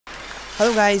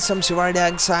Hello guys, I'm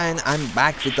Redux and I'm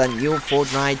back with a new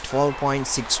Fortnite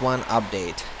 12.61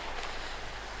 update.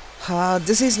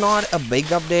 This is not a big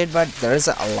update, but there is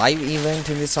a live event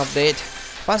in this update.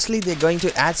 Firstly, they're going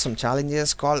to add some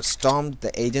challenges called Storm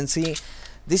the Agency.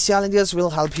 These challenges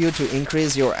will help you to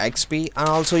increase your XP, and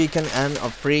also you can earn a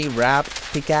free wrap,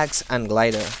 pickaxe and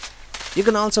glider. You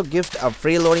can also gift a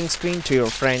free loading screen to your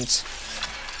friends.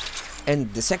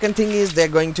 And the second thing is they're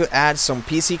going to add some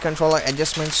PC controller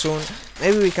adjustments soon.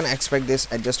 Maybe we can expect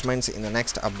these adjustments in the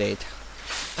next update.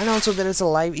 And also there is a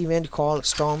live event called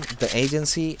Storm the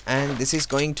Agency, and this is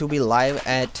going to be live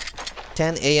at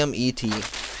 10 AM ET.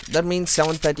 That means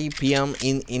 7:30 PM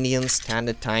in Indian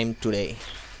Standard Time today,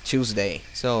 Tuesday.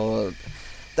 So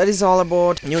that is all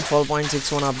about new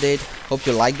 12.61 update. Hope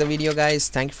you like the video guys.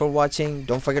 Thank you for watching.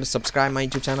 Don't forget to subscribe my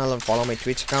YouTube channel and follow my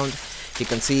Twitch account. You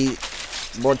can see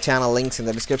both channel links in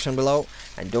the description below,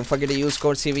 and don't forget to use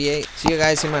code CVA. See you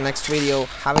guys in my next video.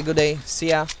 Have a good day. See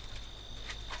ya.